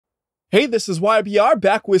Hey, this is WhyBeAre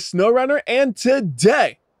back with SnowRunner, and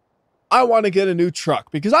today I want to get a new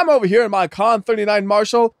truck because I'm over here in my Con 39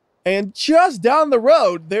 Marshall, and just down the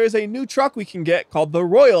road there's a new truck we can get called the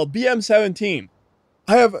Royal BM17.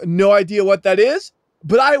 I have no idea what that is,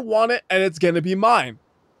 but I want it and it's going to be mine.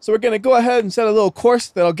 So we're going to go ahead and set a little course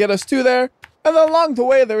that'll get us to there, and then along the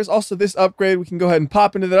way there's also this upgrade. We can go ahead and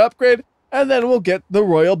pop into that upgrade, and then we'll get the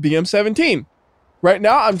Royal BM17. Right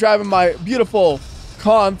now I'm driving my beautiful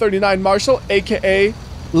Con 39 Marshall, aka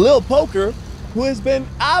Lil Poker, who has been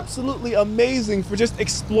absolutely amazing for just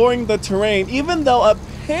exploring the terrain, even though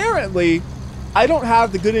apparently I don't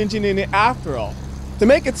have the good engine in it after all. To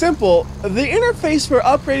make it simple, the interface for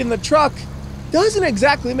upgrading the truck doesn't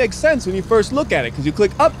exactly make sense when you first look at it, because you click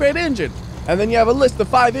upgrade engine and then you have a list of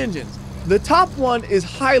 5 engines. The top one is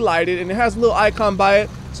highlighted and it has a little icon by it,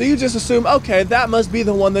 so you just assume, okay, that must be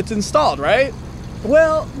the one that's installed, right?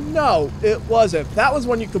 Well, no, it wasn't. That was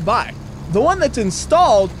one you could buy. The one that's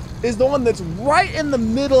installed is the one that's right in the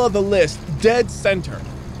middle of the list, dead center.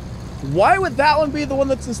 Why would that one be the one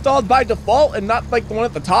that's installed by default and not like the one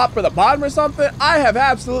at the top or the bottom or something? I have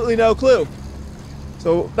absolutely no clue.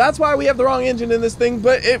 So that's why we have the wrong engine in this thing,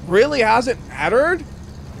 but it really hasn't mattered.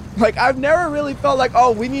 Like, I've never really felt like,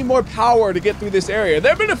 oh, we need more power to get through this area.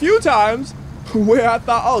 There have been a few times where I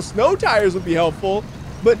thought, oh, snow tires would be helpful,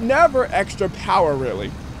 but never extra power,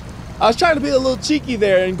 really. I was trying to be a little cheeky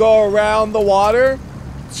there and go around the water.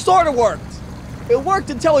 Sort of worked. It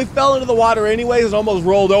worked until we fell into the water anyways and almost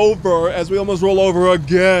rolled over, as we almost roll over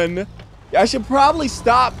again. I should probably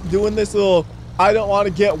stop doing this little, I don't want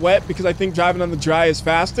to get wet, because I think driving on the dry is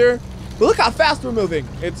faster. But look how fast we're moving.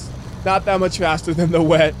 It's not that much faster than the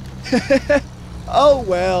wet. Oh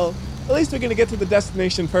well. At least we're going to get to the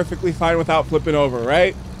destination perfectly fine without flipping over,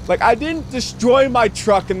 right? Like, I didn't destroy my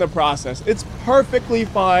truck in the process. It's perfectly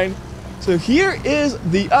fine. So here is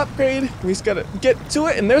the upgrade. We just gotta get to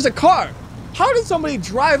it, and there's a car. How did somebody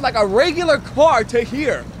drive like a regular car to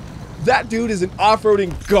here? That dude is an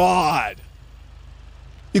off-roading god.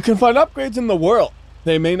 You can find upgrades in the world.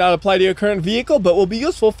 They may not apply to your current vehicle, but will be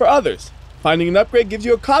useful for others. Finding an upgrade gives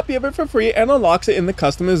you a copy of it for free and unlocks it in the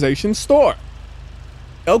customization store.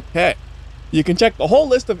 Okay. You can check the whole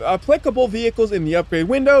list of applicable vehicles in the upgrade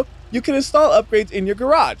window. You can install upgrades in your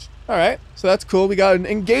garage. Alright, so that's cool. We got an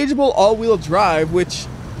engageable all-wheel drive, which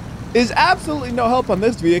is absolutely no help on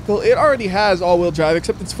this vehicle. It already has all-wheel drive,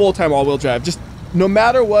 except it's full-time all-wheel drive. Just no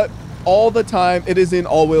matter what, all the time, it is in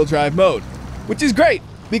all-wheel drive mode, which is great,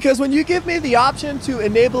 because when you give me the option to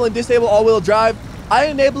enable and disable all-wheel drive, I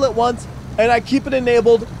enable it once, and I keep it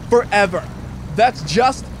enabled forever. That's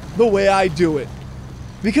just the way I do it.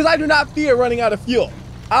 Because I do not fear running out of fuel.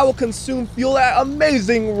 I will consume fuel at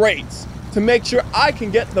amazing rates to make sure I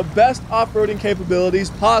can get the best off-roading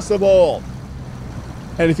capabilities possible.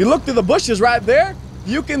 And if you look through the bushes right there,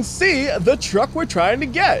 you can see the truck we're trying to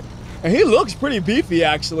get. And he looks pretty beefy,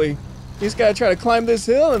 actually. He's got to try to climb this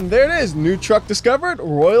hill, and there it is. New truck discovered,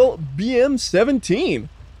 Royal BM17.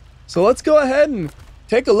 So let's go ahead and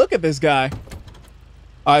take a look at this guy.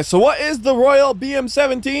 All right, so what is the Royal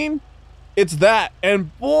BM17? It's that,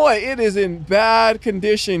 and boy, it is in bad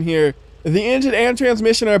condition here. The engine and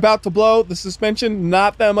transmission are about to blow. The suspension,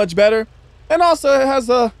 not that much better. And also, it has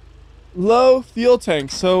a low fuel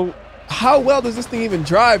tank. So how well does this thing even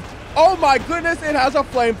drive? Oh my goodness, it has a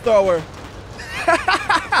flamethrower.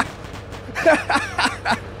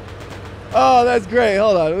 Oh, that's great.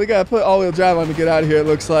 Hold on, we gotta put all-wheel drive on to get out of here, it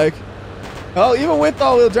looks like. Oh, even with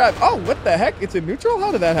all-wheel drive. Oh, what the heck? It's in neutral?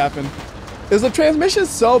 How did that happen? Is the transmission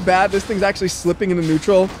so bad this thing's actually slipping into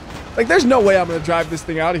neutral? Like, there's no way I'm gonna drive this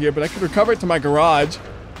thing out of here, but I could recover it to my garage.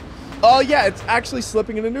 Oh yeah, it's actually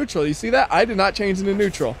slipping into neutral. You see that? I did not change into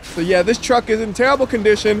neutral. So yeah, this truck is in terrible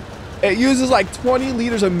condition. It uses like 20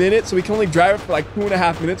 liters a minute, so we can only drive it for like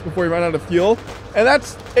 2.5 minutes before we run out of fuel. And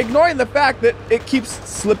that's ignoring the fact that it keeps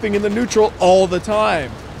slipping into neutral all the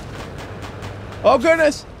time. Oh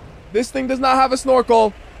goodness, this thing does not have a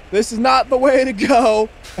snorkel. This is not the way to go.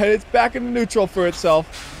 And it's back into neutral for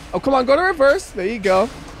itself. Oh, come on, go to reverse. There you go.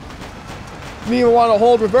 Didn't even want to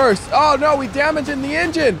hold reverse. Oh, no, we damaging the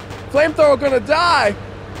engine. Flamethrower gonna die.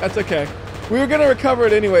 That's okay. We were gonna recover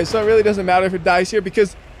it anyway, so it really doesn't matter if it dies here,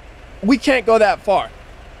 because we can't go that far.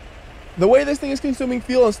 The way this thing is consuming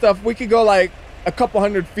fuel and stuff, we could go like a couple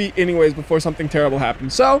 100 feet anyways before something terrible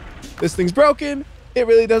happens. So, this thing's broken. It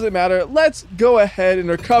really doesn't matter. Let's go ahead and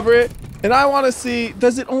recover it. And I want to see,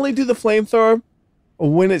 does it only do the flamethrower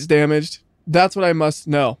when it's damaged? That's what I must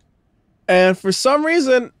know. And for some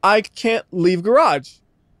reason, I can't leave garage.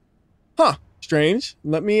 Huh, strange.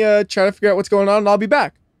 Let me try to figure out what's going on, and I'll be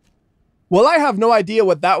back. Well, I have no idea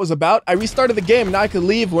what that was about. I restarted the game and now I could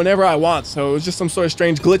leave whenever I want. So it was just some sort of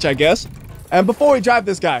strange glitch, I guess. And before we drive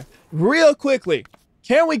this guy, real quickly,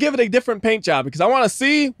 can we give it a different paint job? Because I want to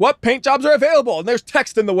see what paint jobs are available. And there's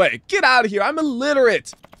text in the way. Get out of here. I'm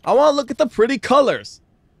illiterate. I want to look at the pretty colors.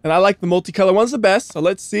 And I like the multicolor ones the best. So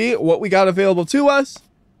let's see what we got available to us.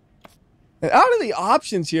 And out of the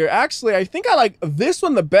options here, actually, I think I like this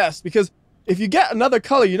one the best. Because if you get another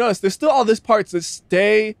color, you notice there's still all these parts that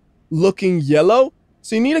stay looking yellow.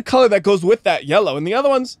 So you need a color that goes with that yellow. And the other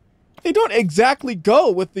ones, they don't exactly go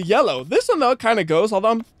with the yellow. This one, though, kind of goes. Although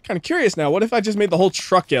I'm kind of curious now. What if I just made the whole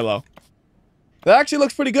truck yellow? That actually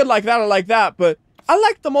looks pretty good like that or like that. But I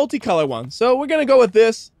like the multicolor one. So we're going to go with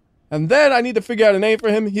this. And then I need to figure out a name for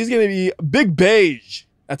him. He's going to be Big Beige.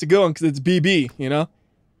 That's a good one because it's BB, you know?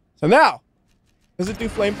 So now, does it do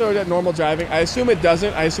flamethrower at normal driving? I assume it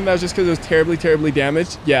doesn't. I assume that was just because it was terribly, terribly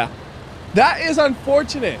damaged. Yeah. That is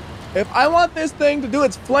unfortunate. If I want this thing to do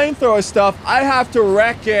its flamethrower stuff, I have to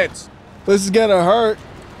wreck it. This is gonna hurt.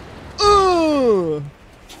 Ooh.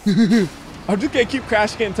 I'm just gonna keep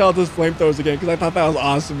crashing it until it does flamethrowers again because I thought that was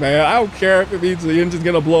awesome, man. I don't care if it means the engine's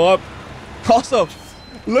gonna blow up. Also,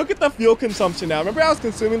 look at the fuel consumption now. Remember I was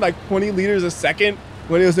consuming like 20 liters a second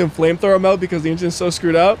when it was in flamethrower mode because the engine's so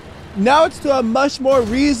screwed up? Now it's to a much more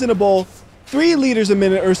reasonable 3 liters a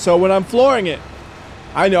minute or so when I'm flooring it.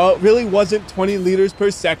 I know it really wasn't 20 liters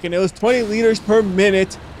per second. It was 20 liters per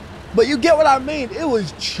minute. But you get what I mean. It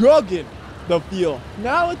was chugging the fuel.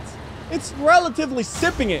 Now it's relatively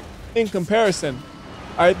sipping it in comparison.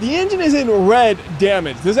 All right, the engine is in red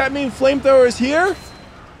damage. Does that mean flamethrower is here?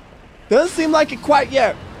 Doesn't seem like it quite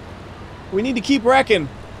yet. We need to keep wrecking.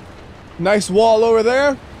 Nice wall over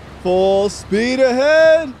there. Full speed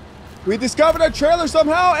ahead. We discovered a trailer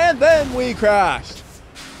somehow and then we crashed.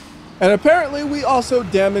 And apparently we also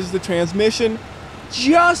damaged the transmission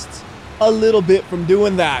just a little bit from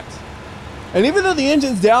doing that. And even though the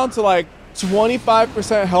engine's down to like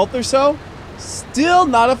 25% health or so, still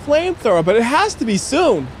not a flamethrower, but it has to be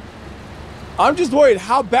soon. I'm just worried,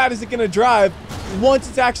 how bad is it gonna drive once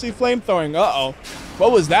it's actually flamethrowing? Uh-oh,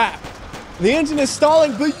 what was that? The engine is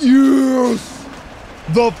stalling, but yes,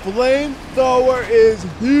 the flamethrower is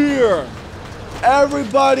here.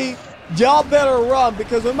 Everybody, y'all better run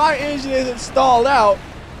because when my engine isn't stalled out,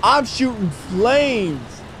 I'm shooting flames.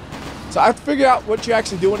 So I have to figure out what you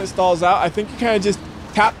actually do when it stalls out. I think you kind of just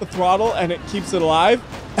tap the throttle and it keeps it alive.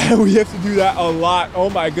 And we have to do that a lot. Oh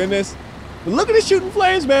my goodness. But look at it shooting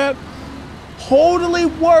flames, man. Totally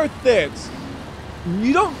worth it.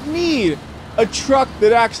 You don't need a truck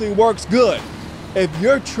that actually works good if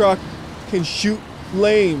your truck can shoot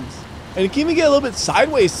flames. And it can even get a little bit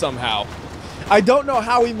sideways somehow. I don't know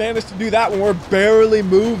how we managed to do that when we're barely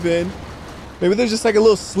moving. Maybe there's just like a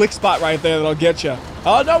little slick spot right there that'll get you.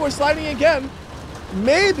 Oh no, we're sliding again.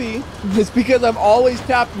 Maybe it's because I'm always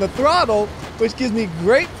tapping the throttle, which gives me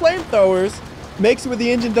great flamethrowers, makes it where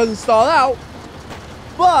the engine doesn't stall out,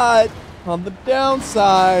 but on the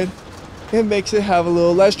downside, it makes it have a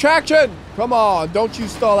little less traction. Come on, don't you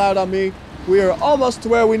stall out on me. We are almost to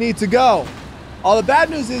where we need to go. All the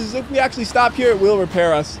bad news is if we actually stop here, it will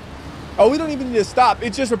repair us. Oh, we don't even need to stop.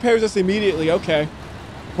 It just repairs us immediately. Okay.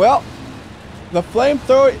 Well, the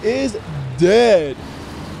flamethrower is dead.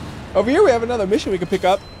 Over here, we have another mission we can pick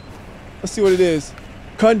up. Let's see what it is.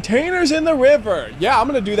 Containers in the river. Yeah, I'm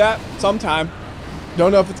going to do that sometime.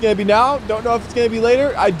 Don't know if it's going to be now. Don't know if it's going to be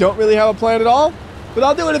later. I don't really have a plan at all, but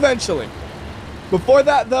I'll do it eventually. Before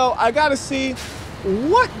that, though, I got to see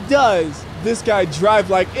what does this guy drive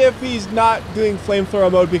like if he's not doing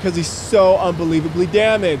flamethrower mode because he's so unbelievably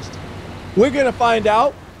damaged. We're going to find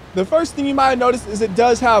out. The first thing you might have noticed is it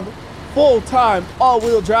does have full-time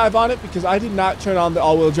all-wheel drive on it because I did not turn on the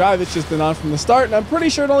all-wheel drive. It's just been on from the start, and I'm pretty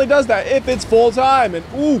sure it only does that if it's full-time. And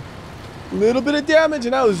ooh, a little bit of damage,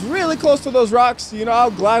 and I was really close to those rocks. You know,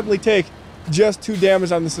 I'll gladly take just 2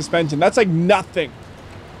 damage on the suspension. That's like nothing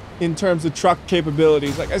in terms of truck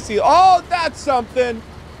capabilities. Like I see, oh, that's something.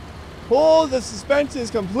 Oh, the suspension is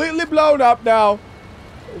completely blown up now.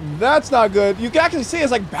 That's not good. You can actually see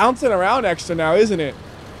it's like bouncing around extra now, isn't it?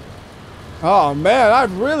 Oh man,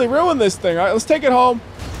 I've really ruined this thing. All right, let's take it home.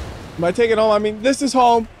 When I take it home, I mean, this is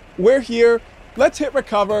home. We're here. Let's hit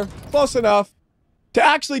recover. Close enough. To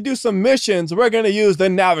actually do some missions, we're going to use the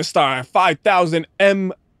Navistar 5000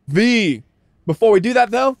 MV. Before we do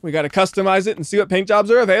that, though, we got to customize it and see what paint jobs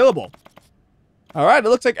are available. All right, it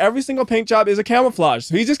looks like every single paint job is a camouflage.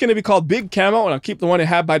 So he's just going to be called Big Camo, and I'll keep the one it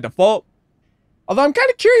had by default. Although I'm kind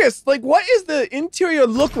of curious, like, what is the interior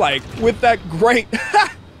look like with that grate?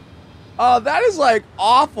 Oh, that is, like,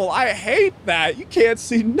 awful. I hate that. You can't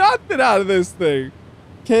see nothing out of this thing.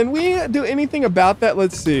 Can we do anything about that?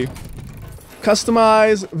 Let's see.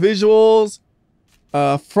 Customize, visuals,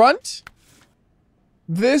 front.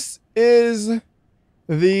 This is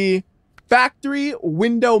the factory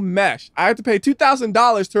window mesh. I have to pay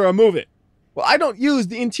 $2,000 to remove it. Well, I don't use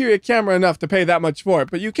the interior camera enough to pay that much for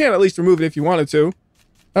it, but you can at least remove it if you wanted to.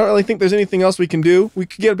 I don't really think there's anything else we can do. We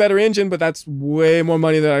could get a better engine, but that's way more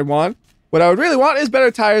money than I want. What I would really want is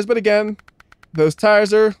better tires, but again, those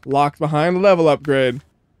tires are locked behind the level upgrade.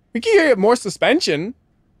 We can get more suspension,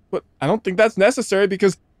 but I don't think that's necessary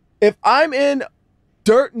because if I'm in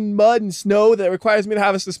dirt and mud and snow that requires me to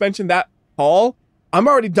have a suspension that tall, I'm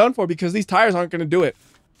already done for because these tires aren't going to do it.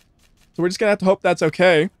 So we're just going to have to hope that's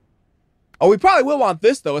okay. Oh, we probably will want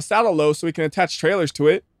this though, a saddle low so we can attach trailers to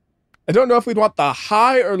it. I don't know if we'd want the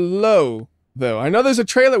high or low though. I know there's a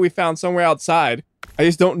trailer we found somewhere outside. I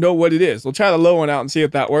just don't know what it is. We'll try the low one out and see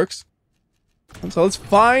if that works. And so let's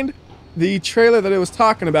find the trailer that it was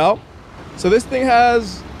talking about. So this thing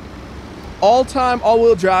has all-time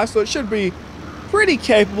all-wheel drive, so it should be pretty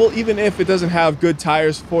capable even if it doesn't have good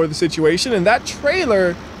tires for the situation. And that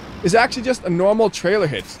trailer is actually just a normal trailer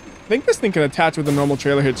hitch. I think this thing can attach with a normal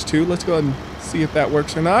trailer hitch too. Let's go ahead and see if that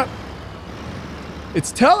works or not.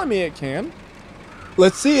 It's telling me it can.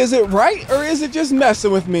 Let's see, is it right or is it just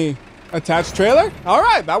messing with me? Attached trailer? All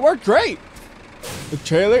right, that worked great. The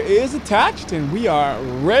trailer is attached and we are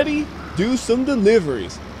ready to do some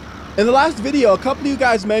deliveries. In the last video, a couple of you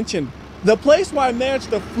guys mentioned the place where I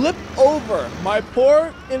managed to flip over my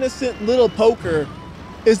poor innocent little poker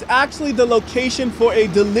is actually the location for a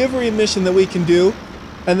delivery mission that we can do.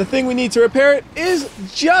 And the thing we need to repair it is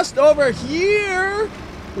just over here.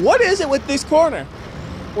 What is it with this corner?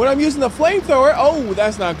 When I'm using the flamethrower, oh,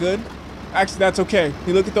 that's not good. Actually, that's okay.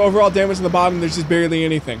 You look at the overall damage on the bottom, there's just barely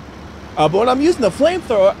anything. But when I'm using the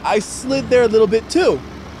flamethrower, I slid there a little bit too.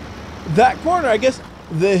 That corner, I guess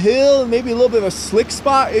the hill, maybe a little bit of a slick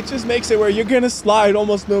spot, it just makes it where you're gonna slide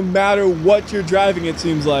almost no matter what you're driving, it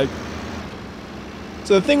seems like.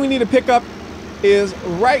 So the thing we need to pick up is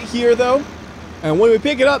right here though. And when we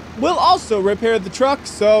pick it up, we'll also repair the truck.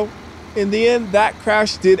 So in the end, that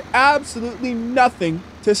crash did absolutely nothing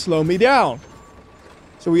to slow me down.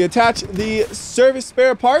 So we attach the service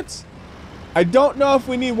spare parts. I don't know if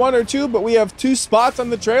we need one or two, but we have 2 spots on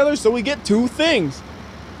the trailer, so we get 2 things.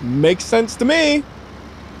 Makes sense to me.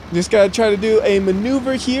 Just gotta try to do a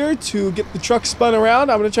maneuver here to get the truck spun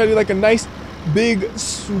around. I'm gonna try to do like a nice big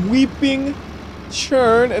sweeping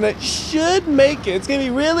churn, and it should make it. It's gonna be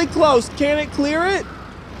really close. Can it clear it?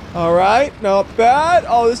 All right, not bad.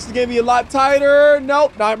 Oh, this is gonna be a lot tighter.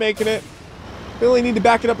 Nope, not making it. We only need to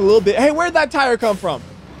back it up a little bit. Hey, where'd that tire come from?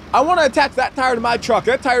 I want to attach that tire to my truck.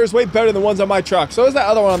 That tire is way better than the ones on my truck. So is that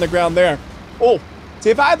other one on the ground there. Oh, see,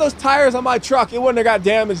 if I had those tires on my truck, it wouldn't have got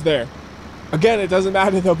damaged there. Again, it doesn't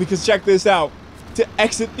matter though, because check this out. To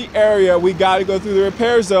exit the area, we got to go through the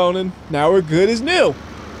repair zone, and now we're good as new.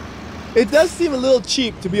 It does seem a little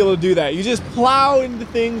cheap to be able to do that. You just plow into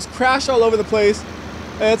things, crash all over the place,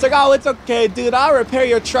 and it's like, oh, it's okay, dude, I'll repair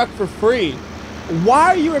your truck for free. Why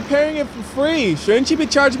are you repairing it for free? Shouldn't you be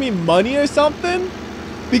charging me money or something?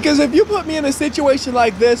 Because if you put me in a situation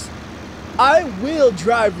like this, I will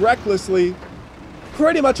drive recklessly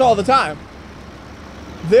pretty much all the time.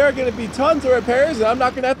 There are going to be tons of repairs and I'm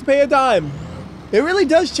not going to have to pay a dime. It really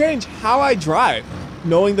does change how I drive,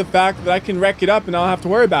 knowing the fact that I can wreck it up and I don't have to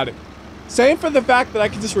worry about it. Same for the fact that I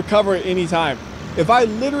can just recover at any time. If I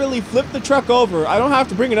literally flip the truck over, I don't have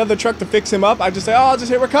to bring another truck to fix him up. I just say, oh, I'll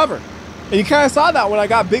just hit recover. And you kind of saw that when I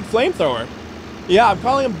got Big Flamethrower. Yeah, I'm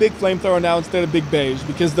calling him Big Flamethrower now instead of Big Beige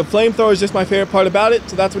because the flamethrower is just my favorite part about it,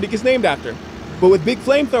 so that's what he gets named after. But with Big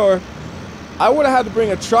Flamethrower, I would have had to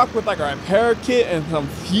bring a truck with like a repair kit and some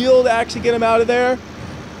fuel to actually get him out of there.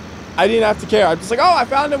 I didn't have to care. I was just like, oh, I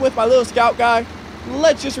found him with my little scout guy.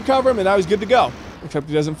 Let's just recover him, and now he's good to go. Except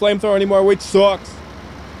he doesn't flamethrower anymore, which sucks.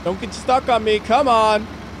 Don't get stuck on me. Come on.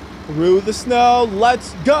 Through the snow.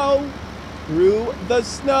 Let's go. Through the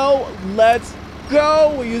snow. Let's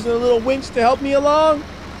go. We're using a little winch to help me along.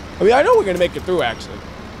 I mean, I know we're going to make it through, actually,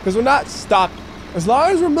 because we're not stopped. As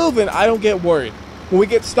long as we're moving, I don't get worried. When we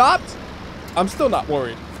get stopped, I'm still not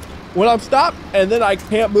worried. When I'm stopped and then I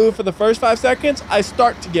can't move for the first 5 seconds, I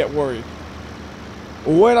start to get worried.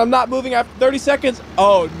 When I'm not moving after 30 seconds,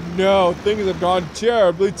 oh no, things have gone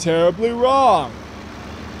terribly, terribly wrong.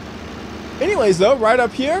 Anyways, though, right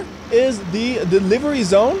up here is the delivery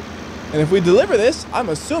zone. And if we deliver this, I'm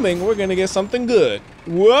assuming we're going to get something good.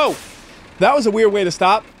 Whoa, that was a weird way to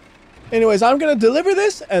stop. Anyways, I'm going to deliver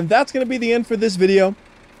this, and that's going to be the end for this video.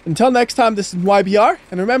 Until next time, this is WhyBeAre.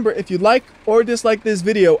 And remember, if you like or dislike this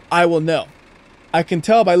video, I will know. I can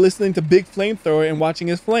tell by listening to Big Flamethrower and watching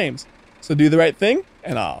his flames. So do the right thing,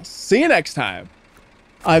 and I'll see you next time.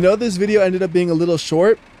 I know this video ended up being a little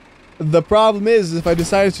short. The problem is if I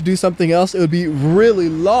decided to do something else, it would be really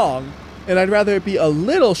long, and I'd rather it be a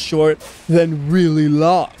little short than really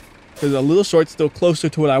long. Because a little short's still closer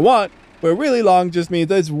to what I want, where really long just means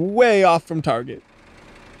that it's way off from target.